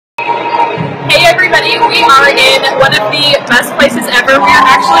everybody. We are in one of the best places ever. We are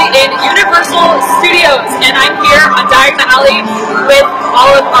actually in Universal Studios, and I'm here on Diagon Alley with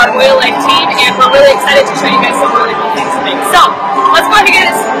all of our Oil Life team, and we're really excited to show you guys some really cool things today. So, let's go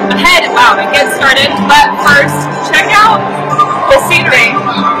ahead and get started. But first, check out the scenery.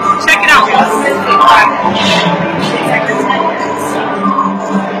 Check it out.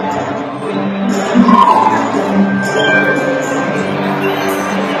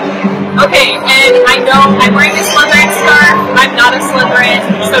 Okay, and I know I'm wearing a Slytherin scarf. I'm not a Slytherin,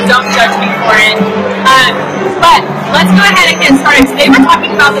 so don't judge me for it. But let's go ahead and get started. Today we're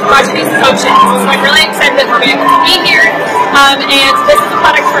talking about the Progeny potions, so I'm really excited that we're able to be here. And this is a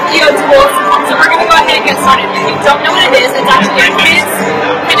product from EO Tools, so we're going to go ahead and get started. If you don't know what it is, it's actually a kids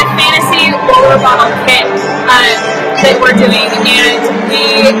kind of fantasy roller bottle kit that we're doing, and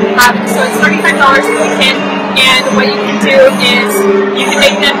we have, so it's $35 for the kit. And what you can do is you can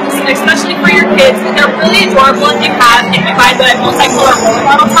make them, especially for your kids, and they're really adorable if you buy the multicolor roller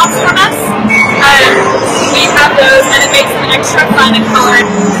bottle tops from us. We have those, and it makes them extra fun and colored.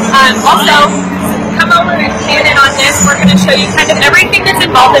 Also, come over and hand in on this. We're going to show you kind of everything that's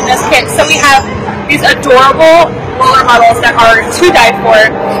involved in this kit. So we have these adorable roller models that are to die for,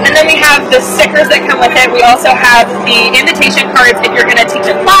 and then we have the stickers that come with it. We also have the invitation cards if you're going to teach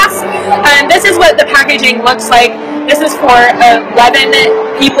a class. This is what the packaging looks like. This is for 11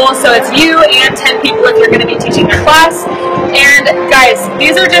 people, so it's you and 10 people if you're going to be teaching your class. And guys,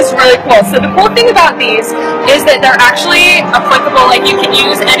 these are just really cool. So the cool thing about these is that they're actually applicable, like you can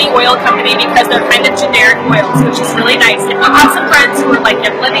use any oil company because they're kind of generic oils, which is really nice. If you have some friends who are like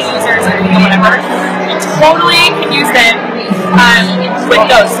living users or whatever, you totally can use them with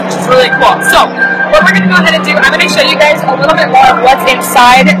those, which is really cool. So what we're going to go ahead and do, I'm going to show you guys a little bit more of what's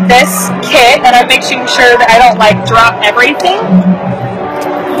inside this kit, and I'm making sure that I don't drop everything.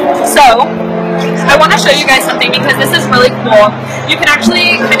 So I want to show you guys something because this is really cool. You can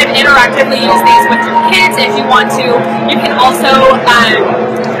actually kind of interactively use these with your kids if you want to. You can also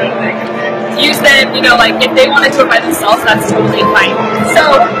use them, like if they want to do it by themselves, that's totally fine. So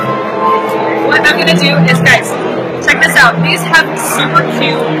what I'm going to do is, guys, check this out. These have super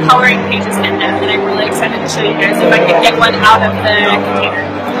cute coloring pages in them, and I'm really excited to show you guys if I can get one out of the container.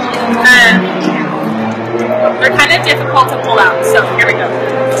 They're kind of difficult to pull out, so here we go.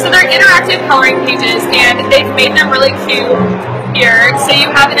 So they're interactive coloring pages, and they've made them really cute here. So you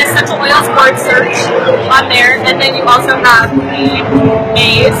have an essential oils word search on there, and then you also have the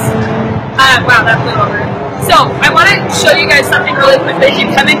maze. Wow, that flew over. So I want to show you guys something really quickly. If you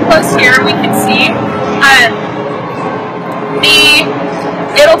come in close here, we can see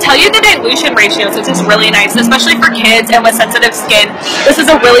it'll tell you the dilution ratios, which is really nice, especially for kids and with sensitive skin. This is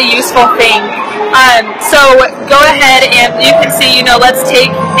a really useful thing. So go ahead and you can see, let's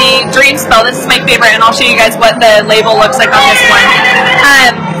take the Dream Spell. This is my favorite, and I'll show you guys what the label looks like on this one.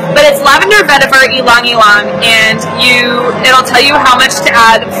 But it's lavender, vetiver, ylang ylang, and it'll tell you how much to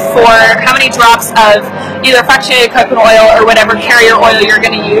add for how many drops of either fractionated coconut oil or whatever carrier oil you're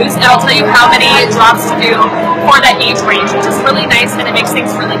going to use. And it'll tell you how many drops to do for that age range, which is really nice, and it makes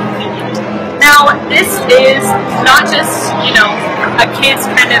things really convenient. Now, this is not just, a kid's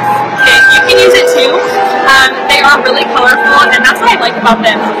kind of kit. You can use it too. They are really colorful, and that's what I like about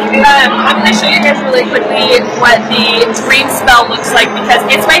them. I'm going to show you guys really quickly what the Dream Spell looks like because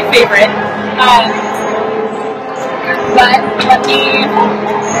it's my favorite. But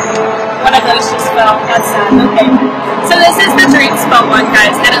one of those just fell. That's sad. Okay. So this is the Dream Spell one,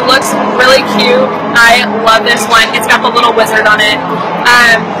 guys, and it looks really cute. I love this one. It's got the little wizard on it.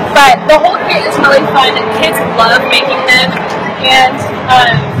 But the whole kit is really fun. Kids love making them, and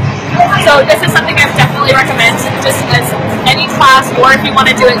so this is something I would definitely recommend just as any class, or if you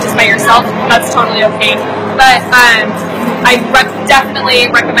want to do it just by yourself, that's totally okay. But I definitely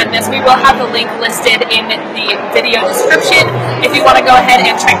recommend this. We will have the link listed in the video description if you want to go ahead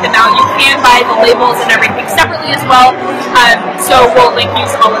and check them out. You can buy the labels and everything separately as well, so we'll link you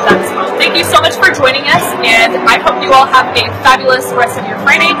to all of that as well. Thank you so much for joining us, and I hope you all have a fabulous rest of your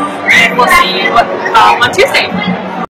Friday, and we'll see you on Tuesday.